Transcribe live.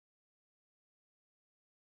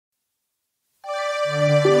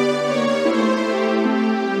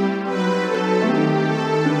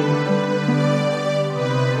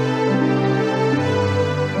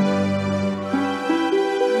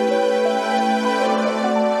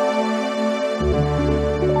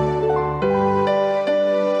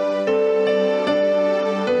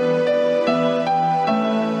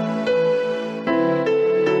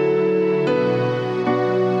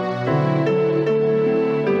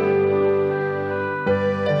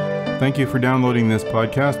Thank you for downloading this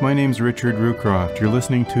podcast. My name's Richard Rucroft. You're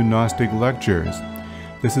listening to Gnostic Lectures.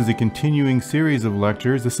 This is a continuing series of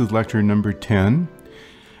lectures. This is lecture number 10.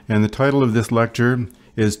 And the title of this lecture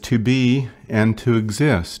is To Be and to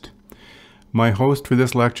Exist. My host for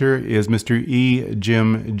this lecture is Mr. E.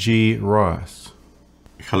 Jim G. Ross.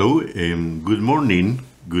 Hello, good morning,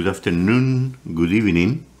 good afternoon, good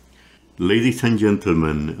evening. Ladies and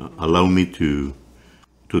gentlemen, allow me to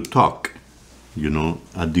talk,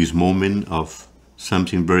 at this moment of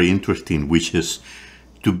something very interesting, which is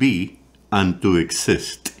to be and to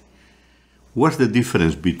exist. What's the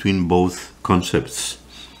difference between both concepts?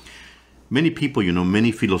 Many people,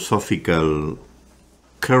 many philosophical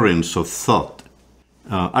currents of thought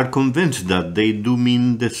are convinced that they do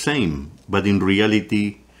mean the same, but in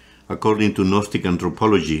reality, according to Gnostic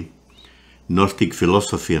Anthropology, Gnostic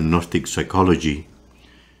philosophy and Gnostic psychology,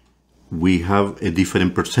 we have a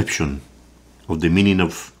different perception of the meaning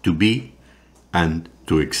of to be and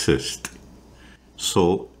to exist.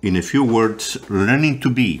 So, in a few words, learning to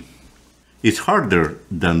be is harder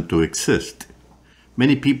than to exist.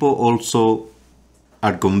 Many people also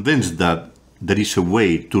are convinced that there is a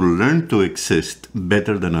way to learn to exist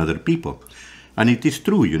better than other people. And it is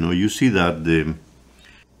true, you see that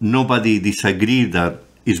nobody disagrees that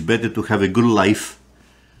it's better to have a good life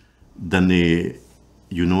than a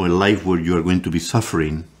life where you are going to be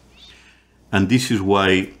suffering. And this is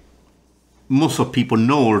why most of people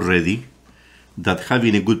know already that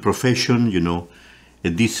having a good profession, a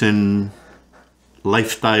decent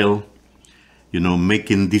lifestyle,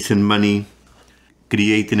 making decent money,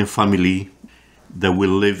 creating a family that will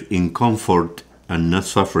live in comfort and not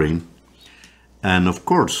suffering. And of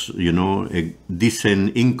course, a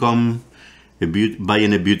decent income,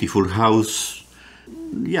 buying a beautiful house,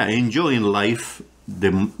 enjoying life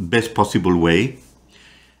the best possible way.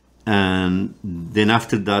 And then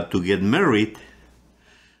after that, to get married,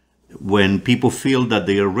 when people feel that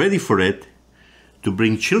they are ready for it, to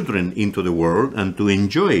bring children into the world and to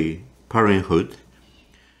enjoy parenthood.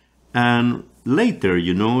 And later,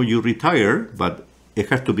 you retire, but it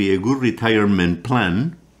has to be a good retirement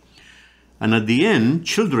plan. And at the end,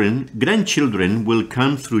 grandchildren will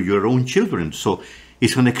come through your own children. So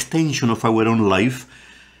it's an extension of our own life.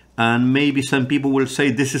 And maybe some people will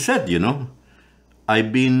say, this is it,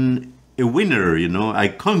 I've been a winner, I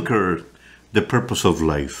conquered the purpose of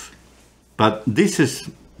life. But this is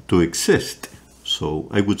to exist. So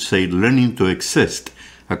I would say learning to exist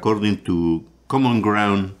according to common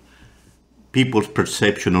ground, people's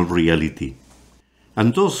perception of reality.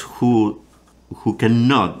 And those who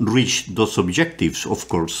cannot reach those objectives, of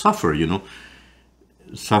course, suffer,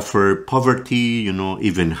 suffer poverty,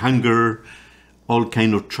 even hunger, all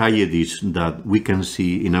kind of tragedies that we can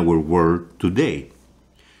see in our world today.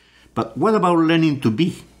 But what about learning to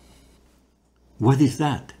be? What is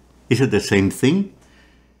that? Is it the same thing?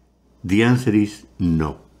 The answer is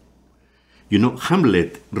no.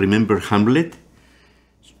 Hamlet, remember Hamlet?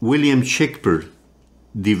 William Shakespeare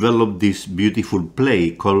developed this beautiful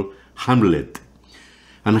play called Hamlet.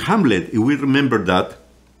 And Hamlet, if we remember that,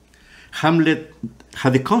 Hamlet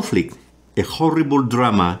had a conflict, a horrible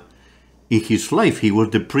drama in his life. He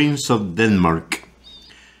was the Prince of Denmark,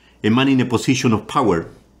 a man in a position of power.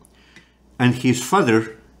 And his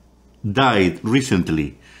father died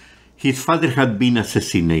recently. His father had been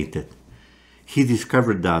assassinated. He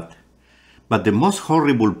discovered that. But the most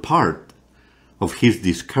horrible part of his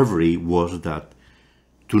discovery was that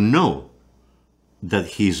to know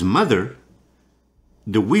that his mother,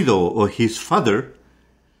 the widow of his father,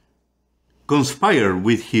 conspired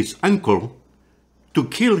with his uncle to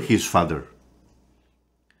kill his father.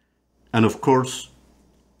 And of course,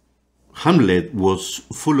 Hamlet was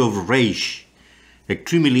full of rage,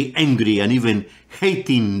 extremely angry, and even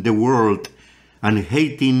hating the world, and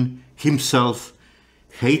hating himself,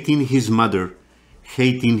 hating his mother,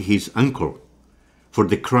 hating his uncle for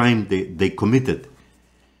the crime they committed.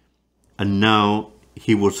 And now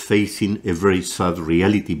he was facing a very sad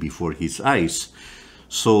reality before his eyes.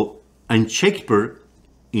 So, and Shakespeare,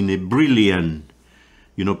 in a brilliant,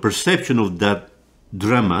 perception of that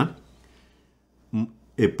drama,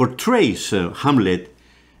 portrays Hamlet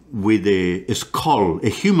with a skull, a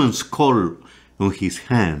human skull on his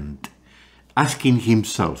hand, asking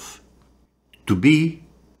himself, to be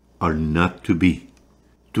or not to be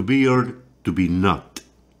or to be not.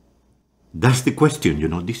 That's the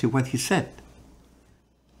question, this is what he said.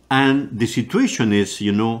 And the situation is,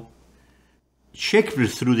 Shakespeare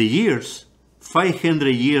through the years, 500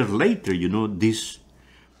 years later, this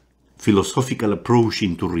philosophical approach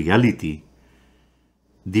into reality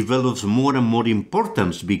develops more and more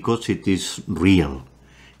importance because it is real.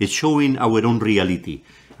 It's showing our own reality,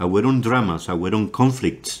 our own dramas, our own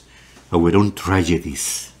conflicts, our own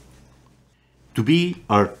tragedies. To be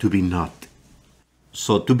or to be not.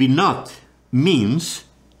 So to be not means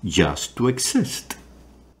just to exist.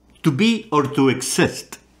 To be or to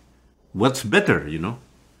exist. What's better,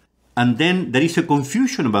 And then there is a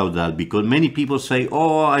confusion about that because many people say,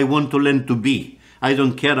 oh, I want to learn to be. I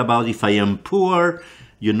don't care about if I am poor,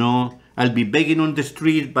 I'll be begging on the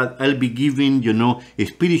street, but I'll be giving, a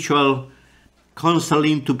spiritual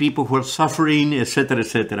counseling to people who are suffering, etc.,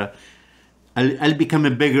 etc. I'll become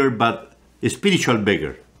a beggar, but a spiritual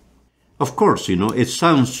beggar. Of course, it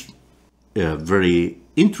sounds very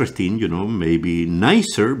interesting, maybe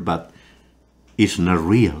nicer, but it's not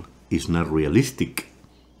real. It's not realistic.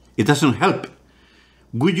 It doesn't help.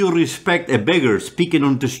 Would you respect a beggar speaking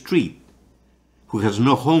on the street who has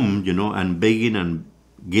no home, and begging and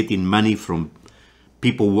getting money from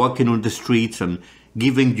people walking on the streets and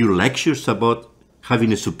giving you lectures about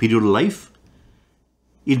having a superior life?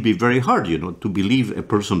 It'd be very hard, to believe a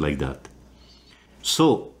person like that.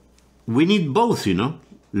 So we need both,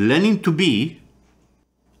 learning to be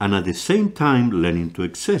and at the same time learning to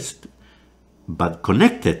exist, but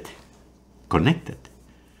connected.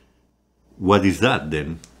 What is that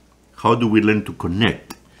then? How do we learn to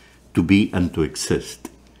connect, to be and to exist?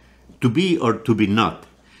 To be or to be not?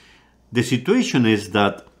 The situation is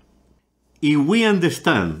that if we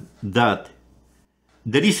understand that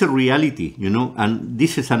there is a reality, and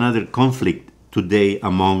this is another conflict today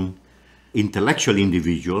among intellectual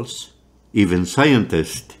individuals, even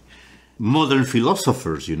scientists, modern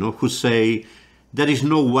philosophers, who say there is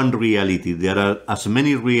no one reality. There are as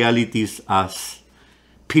many realities as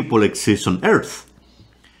people exist on Earth.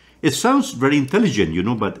 It sounds very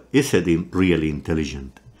intelligent, but is it really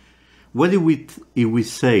intelligent? What if we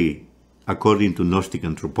say, according to Gnostic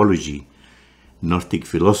Anthropology, Gnostic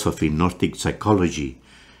philosophy, Gnostic psychology,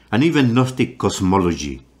 and even Gnostic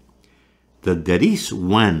cosmology, that there is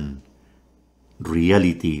one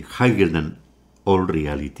reality higher than all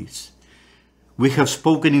realities? We have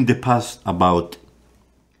spoken in the past about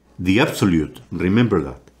the absolute. Remember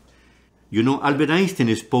that. Albert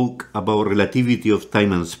Einstein spoke about relativity of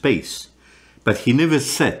time and space, but he never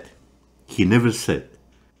said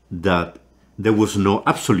that there was no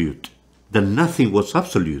absolute, that nothing was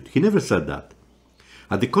absolute. He never said that.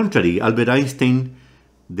 At the contrary, Albert Einstein,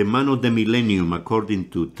 the man of the millennium, according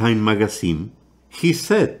to Time magazine, he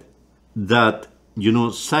said that,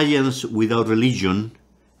 science without religion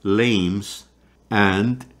lames,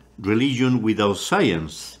 and religion without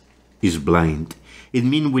science is blind. It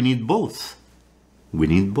means we need both. We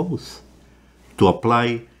need both to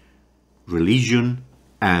apply religion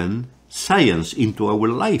and science into our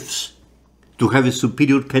lives, to have a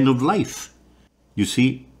superior kind of life. You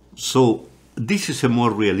see, so this is a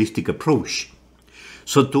more realistic approach.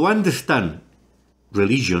 So to understand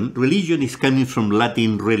religion is coming from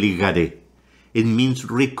Latin religare. It means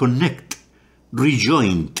reconnect,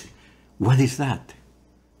 rejoined. What is that?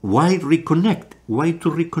 Why reconnect? Why to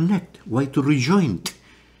reconnect? Why to rejoin?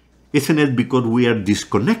 Isn't it because we are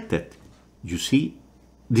disconnected? You see,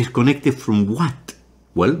 disconnected from what?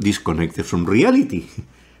 Well, disconnected from reality.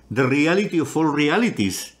 The reality of all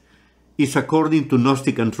realities is, according to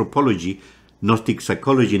Gnostic Anthropology, Gnostic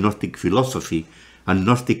psychology, Gnostic philosophy, and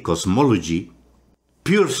Gnostic cosmology,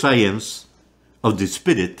 pure science of the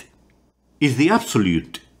spirit is the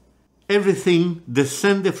absolute. Everything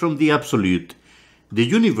descended from the absolute. The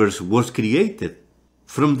universe was created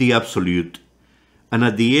from the absolute. And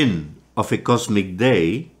at the end of a cosmic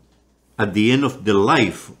day, at the end of the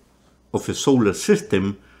life of a solar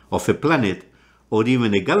system, of a planet, or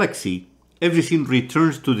even a galaxy, everything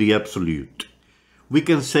returns to the absolute. We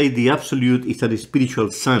can say the absolute is a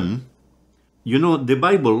spiritual sun. The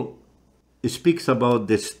Bible speaks about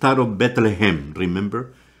the Star of Bethlehem,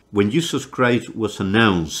 remember? When Jesus Christ was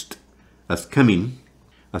announced as coming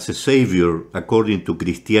as a savior according to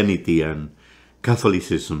Christianity and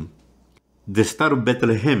Catholicism, the Star of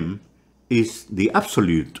Bethlehem is the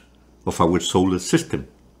absolute of our solar system.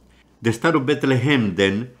 The Star of Bethlehem,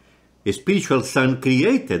 then, a spiritual sun,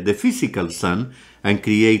 created the physical sun and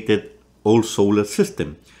created all solar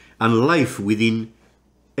system and life within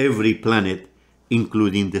every planet,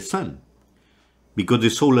 including the sun. Because the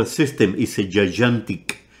solar system is a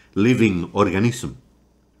gigantic living organism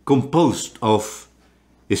composed of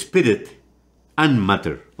spirit and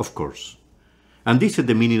matter, of course. And this is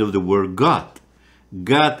the meaning of the word God.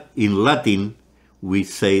 God in Latin, we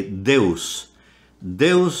say Deus.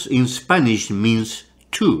 Deus in Spanish means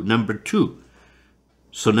two, number two.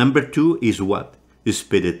 So number two is what?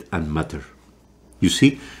 Spirit and matter. You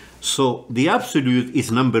see? So the absolute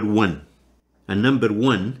is number one. And number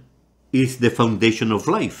one is the foundation of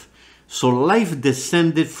life. So life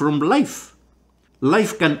descended from life.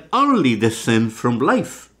 Life can only descend from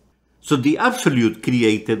life. So the absolute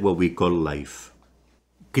created what we call life.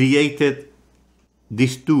 Created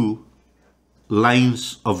these two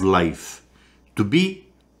lines of life, to be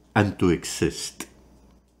and to exist.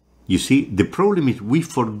 You see, the problem is we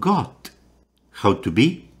forgot how to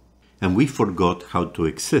be and we forgot how to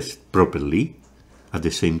exist properly at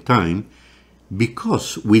the same time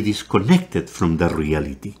because we disconnected from that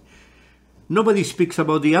reality. Nobody speaks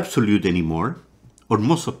about the absolute anymore, or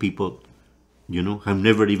most of people, have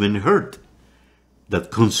never even heard that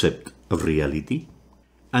concept of reality.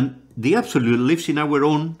 And the absolute lives in our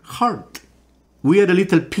own heart. We are a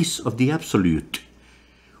little piece of the absolute.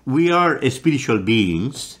 We are spiritual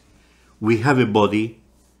beings. We have a body.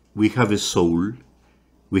 We have a soul.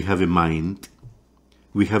 We have a mind.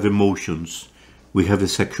 We have emotions. We have a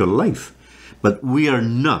sexual life. But we are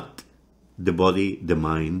not the body, the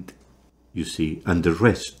mind, and the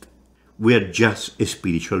rest. We are just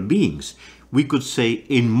spiritual beings. We could say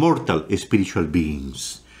immortal spiritual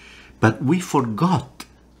beings. But we forgot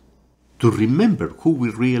to remember who we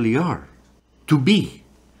really are. To be.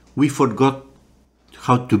 We forgot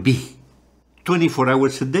how to be. 24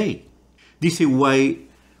 hours a day. This is why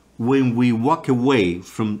when we walk away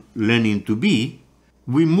from learning to be,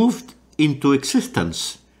 we moved into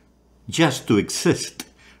existence. Just to exist.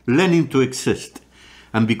 Learning to exist.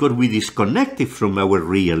 And because we disconnected from our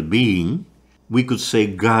real being, we could say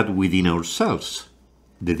God within ourselves,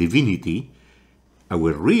 the divinity,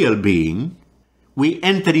 our real being, we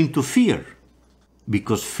enter into fear,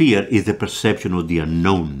 because fear is the perception of the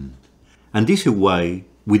unknown. And this is why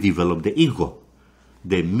we develop the ego,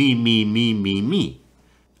 the me.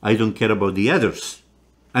 I don't care about the others.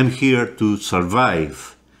 I'm here to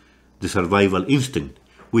survive, the survival instinct,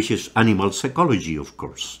 which is animal psychology, of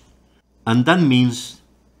course. And that means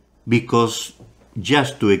because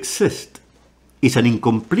just to exist is an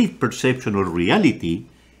incomplete perception of reality,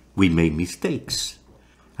 we make mistakes.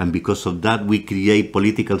 And because of that, we create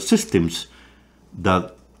political systems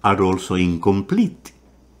that are also incomplete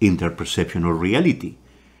in their perception of reality.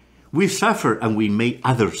 We suffer and we make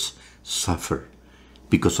others suffer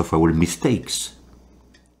because of our mistakes.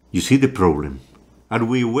 You see the problem? Are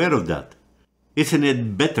we aware of that? Isn't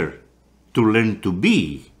it better to learn to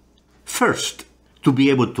be first, to be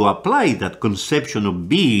able to apply that conception of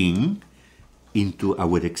being into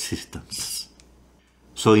our existence?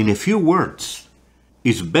 So in a few words,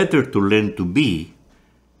 it's better to learn to be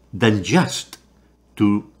than just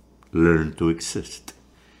to learn to exist.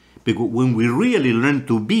 Because when we really learn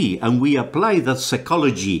to be and we apply that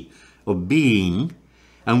psychology of being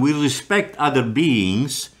and we respect other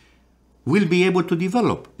beings, we'll be able to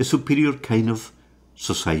develop a superior kind of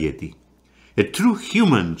society, a true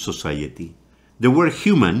human society. The word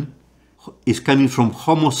human is coming from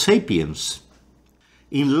Homo sapiens.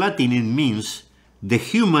 In Latin, it means the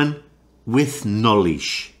human with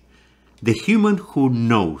knowledge, the human who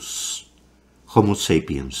knows, Homo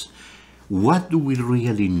sapiens. What do we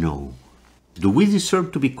really know? Do we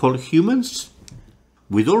deserve to be called humans?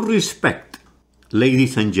 With all respect,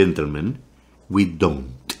 ladies and gentlemen, we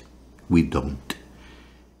don't. We don't.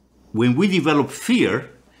 When we develop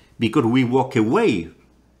fear, because we walk away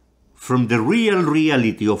from the real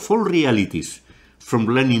reality of all realities, from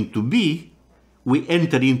learning to be, we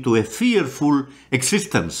enter into a fearful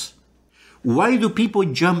existence. Why do people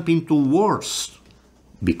jump into wars?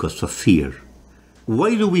 Because of fear.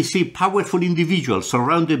 Why do we see powerful individuals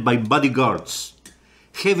surrounded by bodyguards,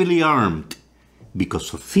 heavily armed?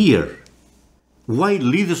 Because of fear. Why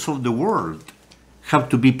leaders of the world have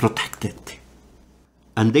to be protected?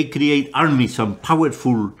 And they create armies and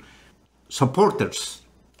powerful supporters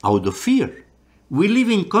out of fear. We live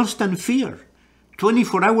in constant fear,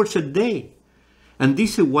 24 hours a day. And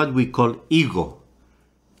this is what we call ego.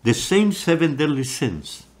 The same 7 deadly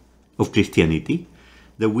sins of Christianity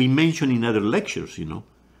that we mentioned in other lectures,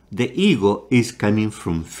 The ego is coming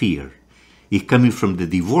from fear. It's coming from the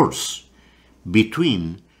divorce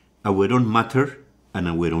between our own matter and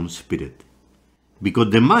our own spirit.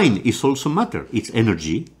 Because the mind is also matter. It's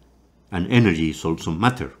energy, and energy is also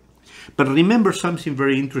matter. But remember something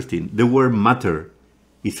very interesting. The word matter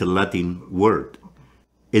is a Latin word.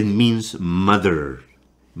 It means mother,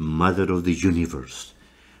 mother of the universe.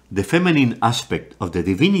 The feminine aspect of the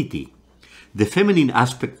divinity, the feminine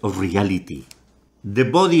aspect of reality, the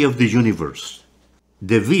body of the universe,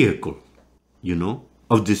 the vehicle,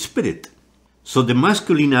 of the spirit. So the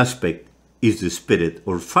masculine aspect is the spirit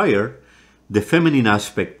or fire, the feminine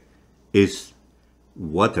aspect is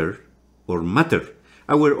water or matter.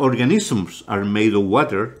 Our organisms are made of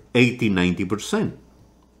water 80-90%.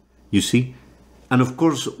 You see? And of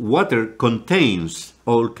course, water contains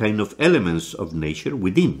all kind of elements of nature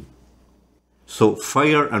within. So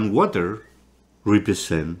fire and water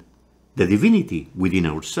represent the divinity within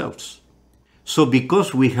ourselves. So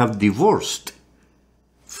because we have divorced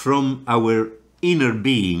from our inner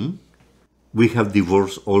being, we have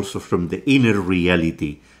divorced also from the inner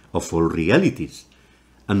reality of all realities.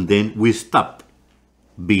 And then we stop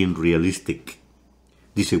being realistic.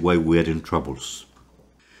 This is why we are in troubles.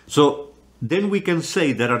 So then we can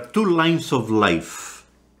say there are two lines of life.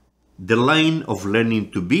 The line of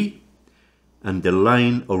learning to be and the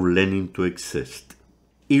line of learning to exist.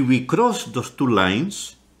 If we cross those two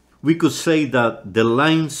lines, we could say that the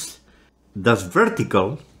lines that's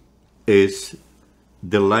vertical is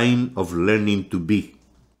the line of learning to be,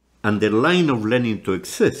 and the line of learning to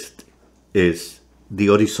exist is the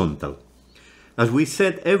horizontal. As we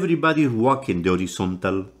said, everybody is walking the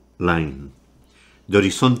horizontal line, the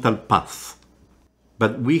horizontal path.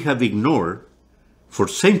 But we have ignored for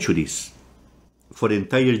centuries, for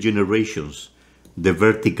entire generations, the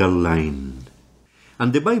vertical line.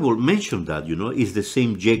 And the Bible mentioned that, is the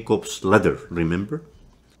same Jacob's ladder, remember?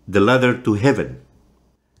 The ladder to heaven.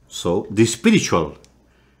 So the spiritual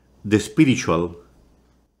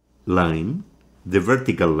line, the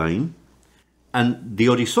vertical line, and the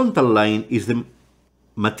horizontal line is the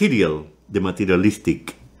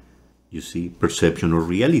materialistic, perception of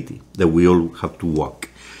reality that we all have to walk.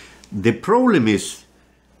 The problem is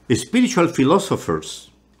spiritual philosophers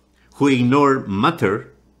who ignore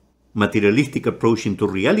materialistic approach into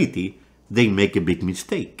reality, they make a big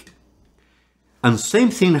mistake. And same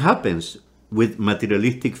thing happens with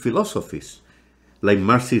materialistic philosophies, like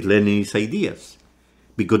Marxist-Leninist ideas,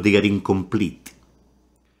 because they are incomplete.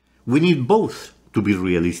 We need both to be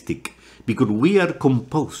realistic, because we are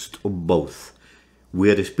composed of both. We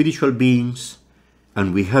are spiritual beings,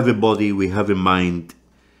 and we have a body, we have a mind,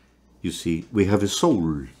 we have a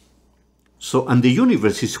soul. So, and the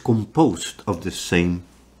universe is composed of the same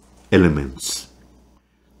elements.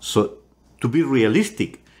 So, to be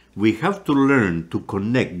realistic, we have to learn to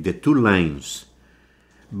connect the two lines.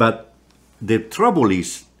 But the trouble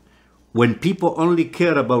is, when people only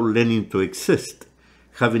care about learning to exist,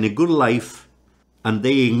 having a good life, and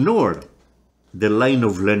they ignore the line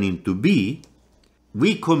of learning to be,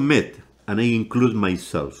 we commit, and I include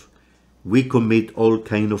myself, we commit all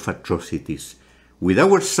kind of atrocities with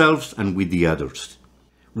ourselves and with the others.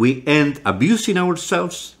 We end abusing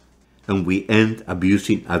ourselves and we end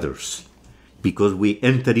abusing others because we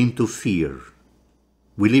enter into fear.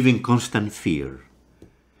 We live in constant fear.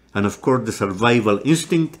 And of course the survival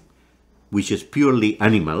instinct, which is purely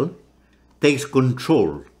animal, takes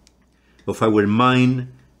control of our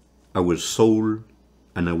mind, our soul,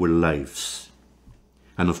 and our lives.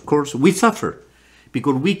 And of course we suffer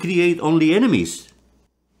because we create only enemies.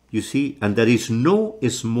 And there is no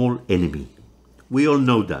small enemy. We all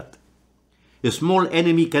know that. A small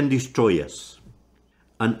enemy can destroy us.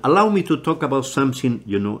 And allow me to talk about something,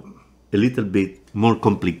 a little bit more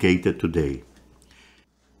complicated today.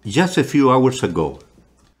 Just a few hours ago,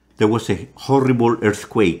 there was a horrible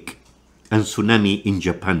earthquake and tsunami in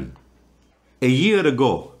Japan. A year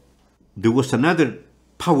ago, there was another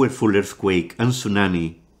powerful earthquake and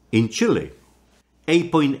tsunami in Chile.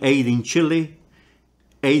 8.8 in Chile,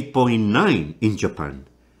 8.9 in Japan.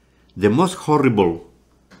 The most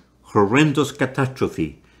horrendous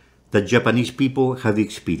catastrophe that Japanese people have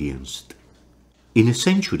experienced in a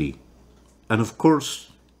century. And of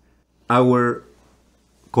course, our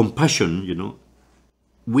compassion,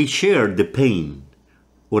 we share the pain,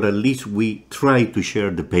 or at least we try to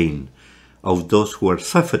share the pain of those who are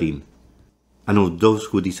suffering and of those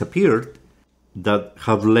who disappeared that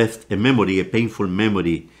have left a painful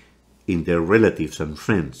memory in their relatives and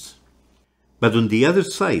friends. But on the other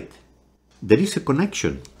side, there is a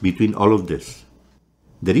connection between all of this.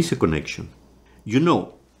 There is a connection.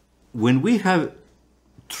 When we have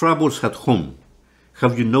troubles at home,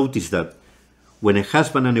 have you noticed that when a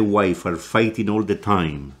husband and a wife are fighting all the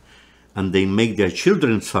time and they make their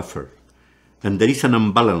children suffer, and there is an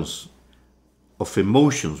imbalance of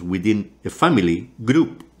emotions within a family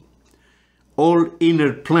group, all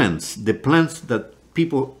inner plants, the plants that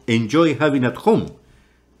people enjoy having at home,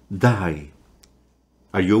 die.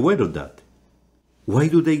 Are you aware of that? Why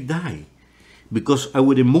do they die? Because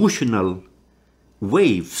our emotional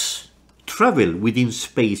waves travel within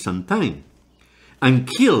space and time and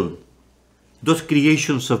kill those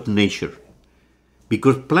creations of nature.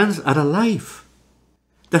 Because plants are alive.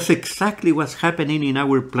 That's exactly what's happening in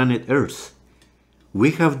our planet Earth.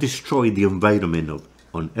 We have destroyed the environment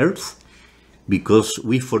on Earth because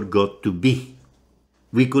we forgot to be.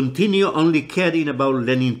 We continue only caring about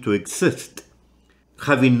learning to exist,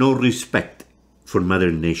 having no respect for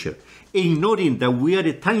Mother Nature, ignoring that we are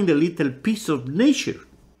a tiny little piece of nature.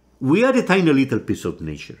 We are a tiny little piece of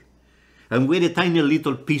nature. And we're a tiny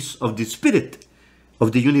little piece of the spirit,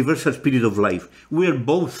 of the universal spirit of life. We're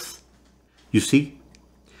both, you see?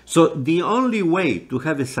 So the only way to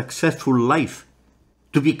have a successful life,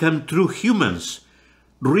 to become true humans,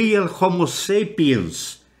 real Homo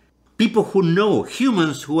sapiens, people who know,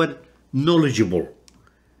 humans who are knowledgeable,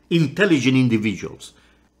 intelligent individuals,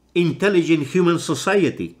 intelligent human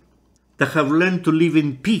society that have learned to live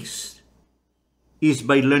in peace, is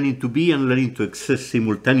by learning to be and learning to exist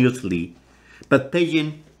simultaneously, but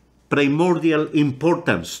paying primordial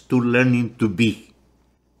importance to learning to be.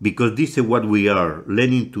 Because this is what we are,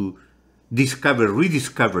 learning to discover,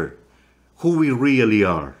 rediscover who we really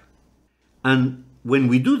are. And when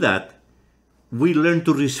we do that, we learn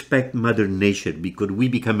to respect Mother Nature because we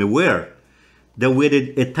become aware that we're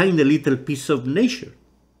a tiny little piece of nature.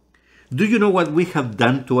 Do you know what we have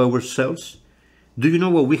done to ourselves? Do you know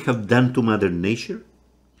what we have done to Mother Nature?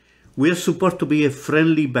 We are supposed to be a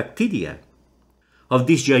friendly bacteria of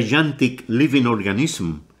this gigantic living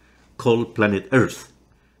organism called planet Earth.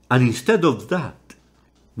 And instead of that,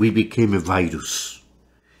 we became a virus.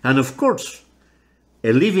 And of course,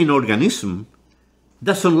 a living organism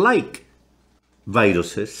doesn't like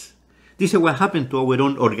viruses. This is what happened to our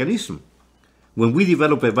own organism. When we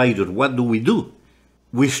develop a virus, what do?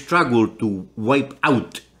 We struggle to wipe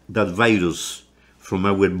out that virus from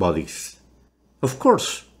our bodies. Of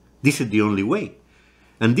course, this is the only way.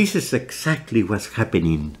 And this is exactly what's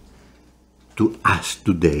happening to us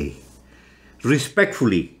today.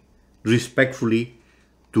 Respectfully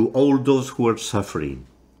to all those who are suffering.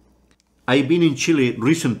 I've been in Chile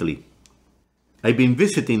recently. I've been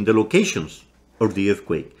visiting the locations of the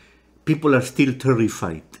earthquake. People are still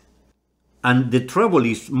terrified. And the trouble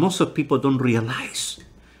is, most of people don't realize.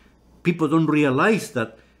 People don't realize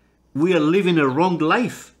that we are living a wrong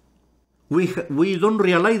life. We don't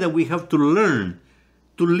realize that we have to learn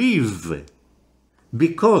to live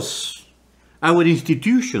because our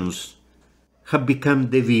institutions have become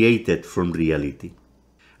deviated from reality.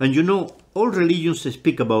 And you know, all religions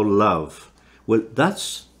speak about love. Well,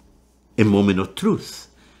 that's a moment of truth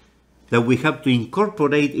that we have to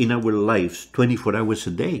incorporate in our lives 24 hours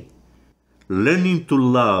a day. Learning to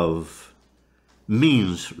love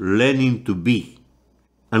means learning to be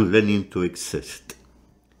and learning to exist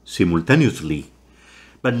simultaneously,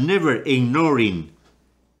 but never ignoring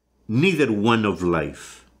neither one of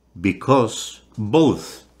life, because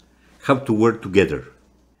both have to work together.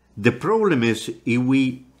 The problem is if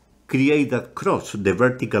we create that cross, the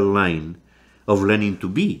vertical line of learning to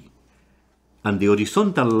be, and the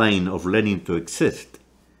horizontal line of learning to exist.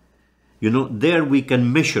 You know, there we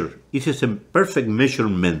can measure. This is a perfect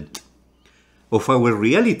measurement of our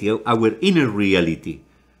reality, our inner reality.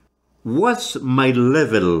 What's my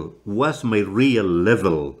level? What's my real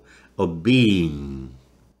level of being?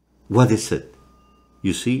 What is it?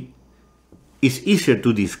 You see, it's easier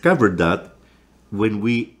to discover that when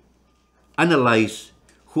we analyze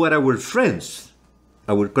who are our friends,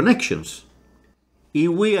 our connections. If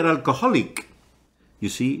we are alcoholic, you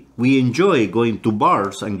see, we enjoy going to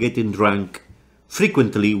bars and getting drunk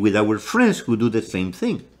frequently with our friends who do the same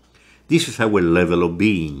thing. This is our level of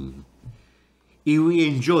being. If we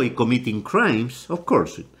enjoy committing crimes, of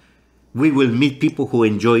course, we will meet people who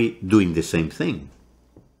enjoy doing the same thing.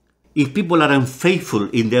 If people are unfaithful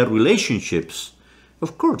in their relationships,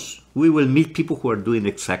 of course, we will meet people who are doing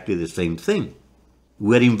exactly the same thing.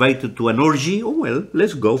 We are invited to an orgy, oh well,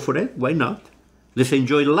 let's go for it, why not? Let's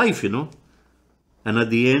enjoy life, you know. And at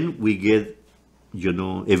the end, we get, you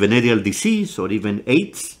know, a venereal disease or even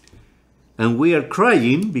AIDS, and we are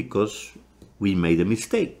crying because we made a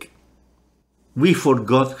mistake. We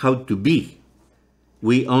forgot how to be.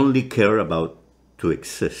 We only care about to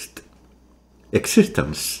exist.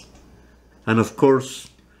 Existence. And of course,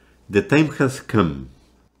 the time has come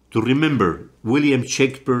to remember William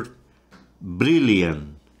Shakespeare's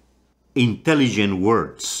brilliant, intelligent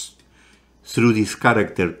words through this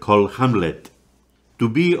character called Hamlet. To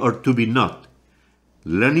be or to be not,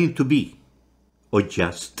 learning to be, or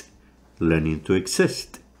just learning to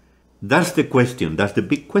exist. That's the question, that's the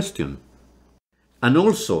big question. And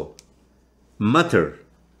also, matter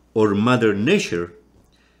or Mother Nature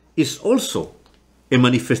is also a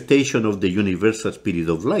manifestation of the universal spirit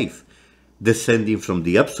of life, descending from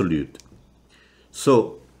the Absolute.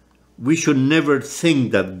 So, we should never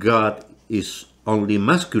think that God is only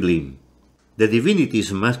masculine. The divinity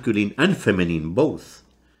is masculine and feminine, both.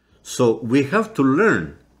 So we have to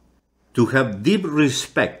learn to have deep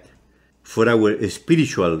respect for our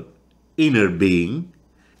spiritual inner being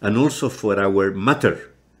and also for our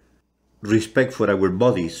matter, respect for our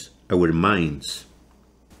bodies, our minds.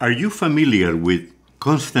 Are you familiar with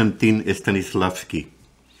Konstantin Stanislavski?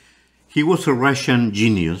 He was a Russian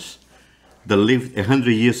genius that lived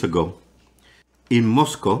 100 years ago. In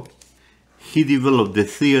Moscow, he developed the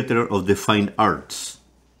theater of the fine arts.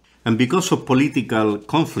 And because of political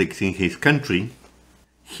conflicts in his country,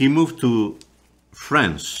 he moved to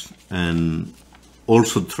France and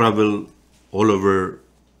also traveled all over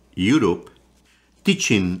Europe,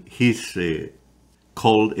 teaching his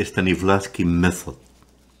called Stanislavski method.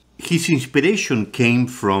 His inspiration came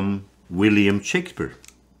from William Shakespeare.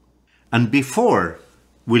 And before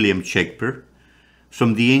William Shakespeare,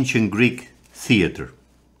 from the ancient Greek theater.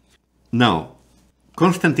 Now,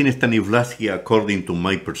 Konstantin Stanislavski, according to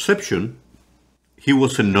my perception, he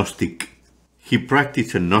was a Gnostic. He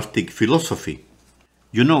practiced a Gnostic philosophy.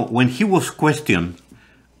 You know, when he was questioned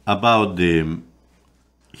about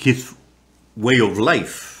his way of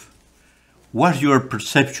life, what's your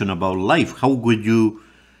perception about life? How would you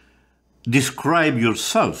describe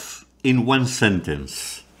yourself in one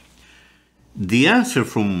sentence? The answer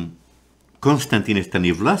from Konstantin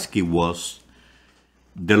Stanislavski was,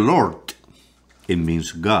 the Lord, it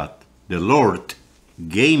means God, the Lord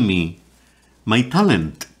gave me my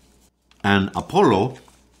talent, and Apollo,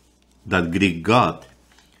 that Greek god,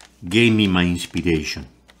 gave me my inspiration.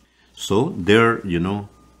 So there, you know,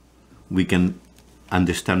 we can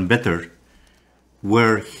understand better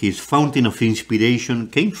where his fountain of inspiration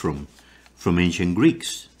came from ancient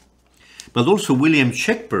Greeks. But also William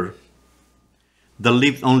Shakespeare, that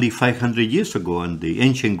lived only 500 years ago, and the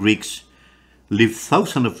ancient Greeks lived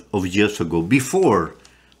thousands of years ago, before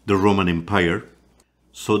the Roman Empire.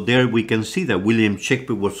 So there we can see that William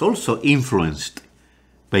Shakespeare was also influenced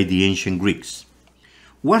by the ancient Greeks.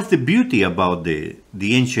 What's the beauty about the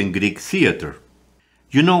ancient Greek theater?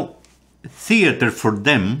 You know, theater for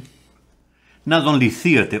them, not only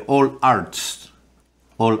theater, all arts,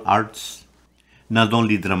 not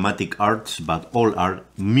only dramatic arts, but all art,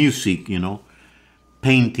 music, you know,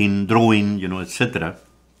 painting, drawing, you know, etc.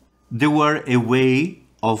 They were a way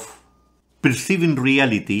of perceiving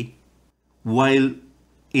reality while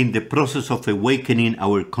in the process of awakening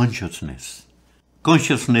our consciousness.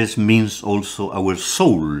 Consciousness means also our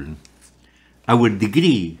soul, our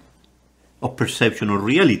degree of perception of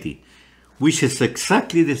reality, which is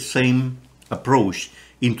exactly the same approach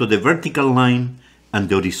into the vertical line and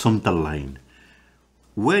the horizontal line.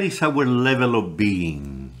 Where is our level of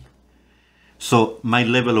being? So my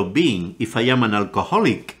level of being, if I am an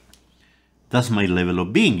alcoholic, that's my level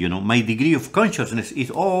of being, you know. My degree of consciousness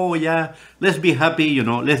is, oh yeah, let's be happy, you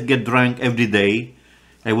know, let's get drunk every day.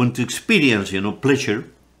 I want to experience, you know,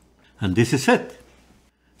 pleasure. And this is it.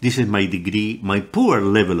 This is my degree, my poor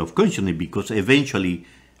level of consciousness, because eventually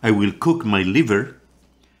I will cook my liver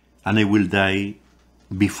and I will die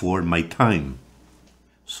before my time.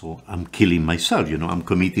 So I'm killing myself, you know, I'm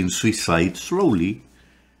committing suicide slowly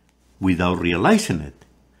without realizing it.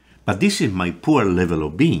 But this is my poor level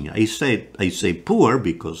of being. I say poor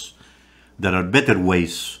because there are better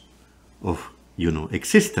ways of, you know,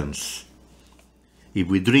 existence. If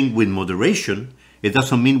we drink with moderation, it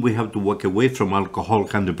doesn't mean we have to walk away from alcohol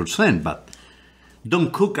 100%, but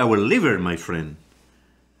don't cook our liver, my friend.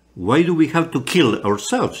 Why do we have to kill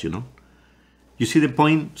ourselves, you know? You see the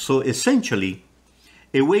point? So essentially,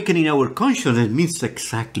 awakening our consciousness means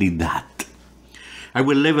exactly that.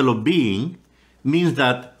 Our level of being means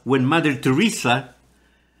that when Mother Teresa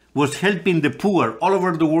was helping the poor all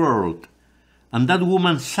over the world, and that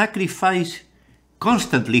woman sacrificed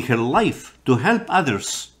constantly her life to help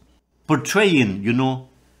others, portraying, you know,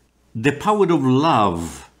 the power of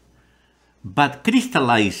love, but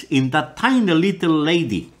crystallized in that tiny little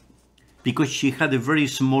lady, because she had a very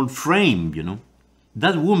small frame, you know.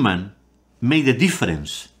 That woman made a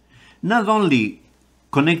difference, not only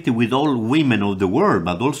connected with all women of the world,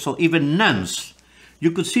 but also even nuns. You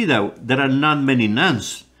could see that there are not many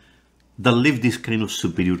nuns that live this kind of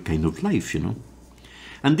superior kind of life, you know.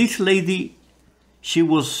 And this lady, she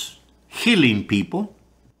was healing people,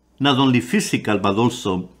 not only physical, but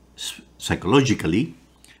also psychologically.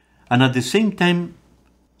 And at the same time,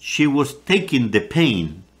 she was taking the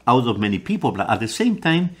pain out of many people. But at the same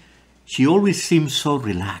time, she always seemed so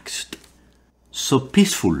relaxed, so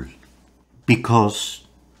peaceful, because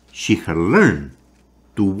she had learned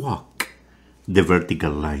to walk the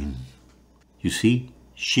vertical line. You see,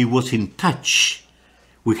 she was in touch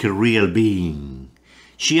with her real being.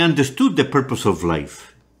 She understood the purpose of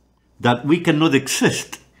life, that we cannot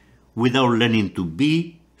exist without learning to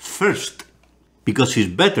be first, because it's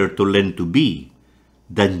better to learn to be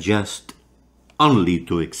than just only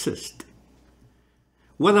to exist.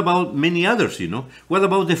 What about many others, What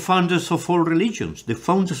about the founders of all religions? The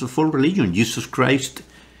founders of all religions, Jesus Christ,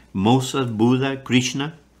 Moses, Buddha,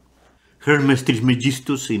 Krishna, Hermes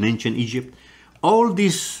Trismegistus in ancient Egypt. All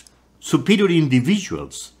these superior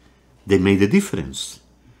individuals, they made a difference.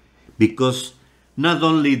 Because not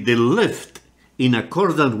only they lived in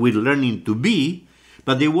accordance with learning to be,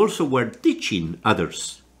 but they also were teaching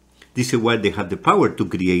others. This is why they had the power to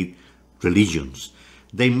create religions.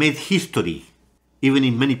 They made history, even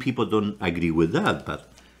if many people don't agree with that, but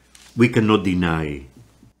we cannot deny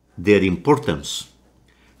their importance,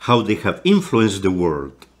 how they have influenced the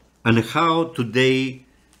world, and how today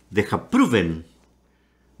they have proven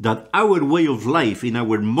that our way of life in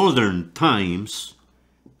our modern times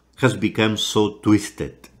has become so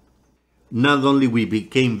twisted. Not only we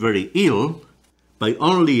became very ill by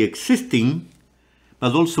only existing,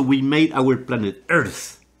 but also we made our planet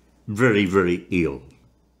Earth very, very ill.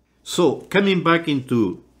 So, coming back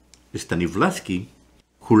into Stanislavski,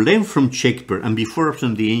 who learned from Shakespeare and before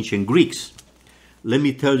from the ancient Greeks, let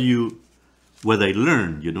me tell you what I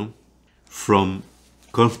learned, from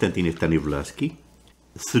Constantine Stanislavski,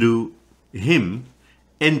 through him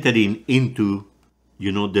entering into,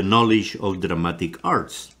 the knowledge of dramatic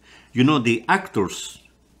arts. The actors,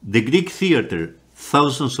 the Greek theater,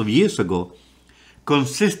 thousands of years ago,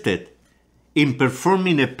 consisted in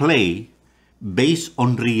performing a play based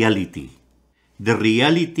on reality, the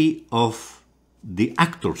reality of the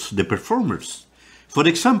actors, the performers. For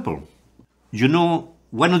example,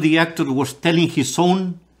 one of the actors was telling his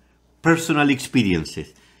own personal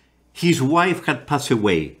experiences. His wife had passed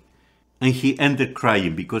away, and he ended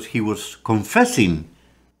crying because he was confessing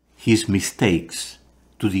his mistakes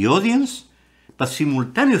to the audience, but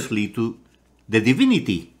simultaneously to the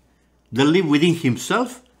divinity that lived within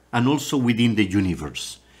himself and also within the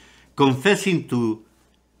universe, confessing to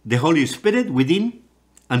the Holy Spirit within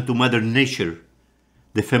and to Mother Nature,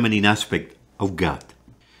 the feminine aspect of God,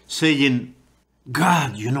 saying,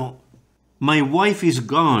 God, my wife is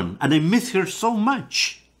gone and I miss her so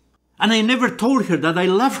much. And I never told her that I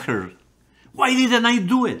love her. Why didn't I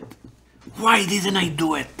do it? Why didn't I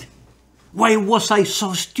do it? Why was I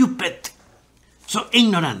so stupid, so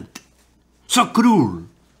ignorant, so cruel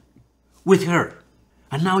with her?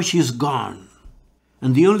 And now she's gone.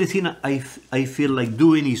 And the only thing I feel like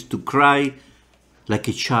doing is to cry like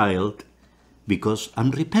a child because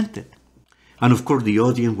I'm repentant. And of course the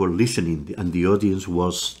audience were listening, and the audience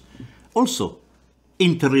was also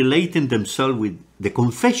interrelating themselves with the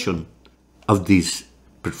confession of these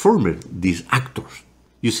performers, these actors.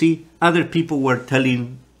 You see, other people were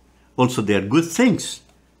telling also their good things,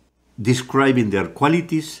 describing their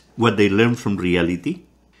qualities, what they learned from reality.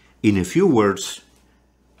 In a few words,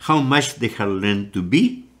 how much they have learned to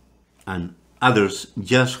be, and others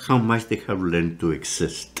just how much they have learned to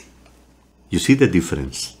exist. You see the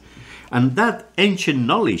difference? And that ancient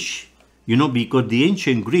knowledge, because the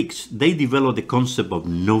ancient Greeks, they developed the concept of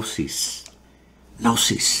gnosis.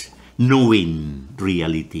 Gnosis, knowing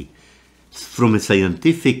reality. From a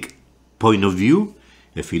scientific point of view,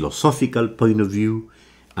 a philosophical point of view,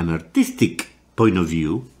 an artistic point of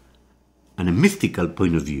view, and a mystical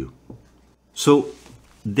point of view. So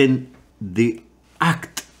then the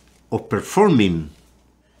act of performing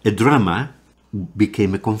a drama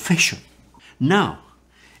became a confession. Now,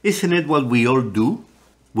 isn't it what we all do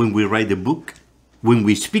when we write a book, when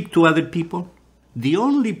we speak to other people? The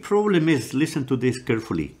only problem is, listen to this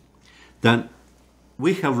carefully, that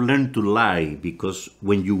we have learned to lie, because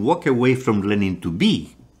when you walk away from learning to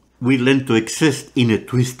be, we learn to exist in a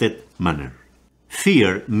twisted manner.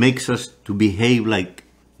 Fear makes us to behave like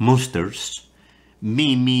monsters,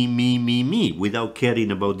 me, without caring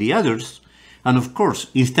about the others. And of course,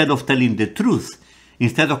 instead of telling the truth,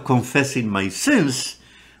 instead of confessing my sins,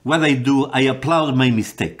 what I do, I applaud my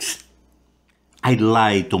mistakes. I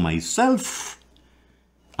lie to myself,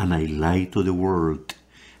 and I lie to the world.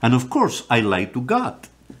 And of course, I lie to God.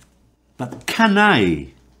 But can I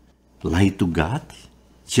lie to God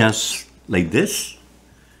just like this?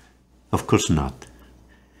 Of course not.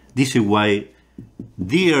 This is why,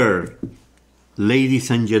 dear ladies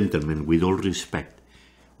and gentlemen, with all respect,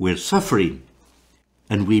 we're suffering,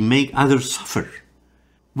 and we make others suffer.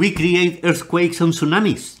 We create earthquakes and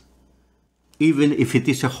tsunamis, even if it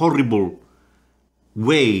is a horrible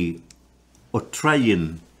way of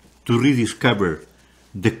trying to rediscover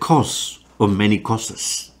the cause of many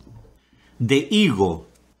causes. The ego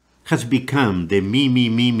has become the me, me,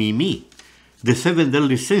 me, me, me. The 7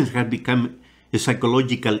 deadly sins have become a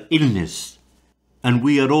psychological illness. And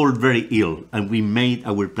we are all very ill, and we made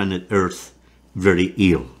our planet Earth very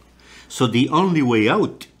ill. So the only way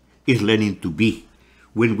out is learning to be.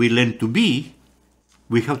 When we learn to be,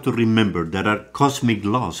 we have to remember there are cosmic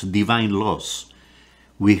laws, divine laws.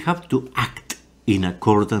 We have to act in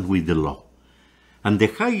accordance with the law. And the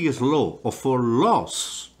highest law of all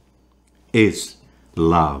laws is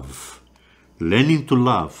love. Learning to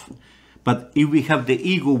love. But if we have the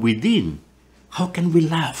ego within, how can we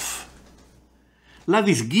love? Love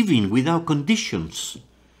is giving without conditions.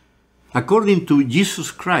 According to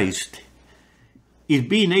Jesus Christ, is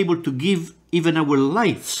being able to give even our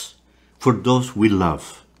lives for those we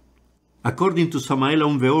love. According to Samael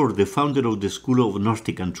Aun Weor, the founder of the School of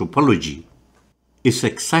Gnostic Anthropology, it's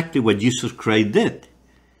exactly what Jesus Christ did,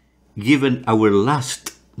 given our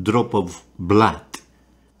last drop of blood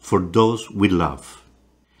for those we love.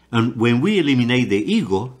 And when we eliminate the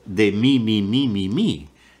ego, the me, me, me, me, me,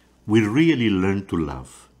 we really learn to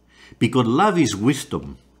love. Because love is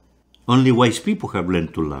wisdom. Only wise people have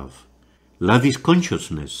learned to love. Love is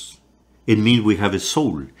consciousness. It means we have a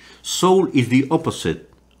soul. Soul is the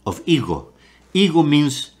opposite of ego. Ego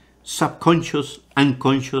means subconscious,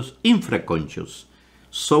 unconscious, infraconscious.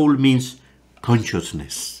 Soul means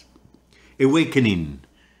consciousness. Awakening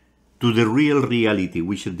to the real reality,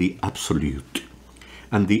 which is the absolute.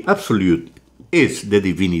 And the absolute is the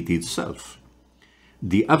divinity itself.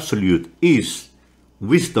 The absolute is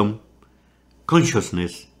wisdom,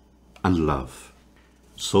 consciousness, and love.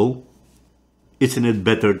 So, isn't it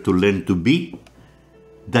better to learn to be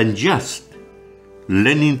than just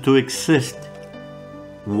learning to exist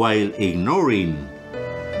while ignoring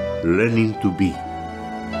learning to be?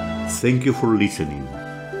 Thank you for listening.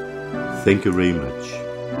 Thank you very much.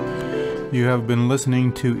 You have been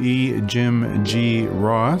listening to E. Jim G.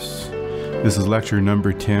 Ross. This is lecture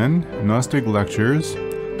number 10, Gnostic Lectures.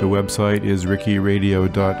 The website is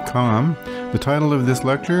rickyradio.com. The title of this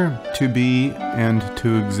lecture, To Be and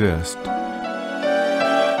to Exist.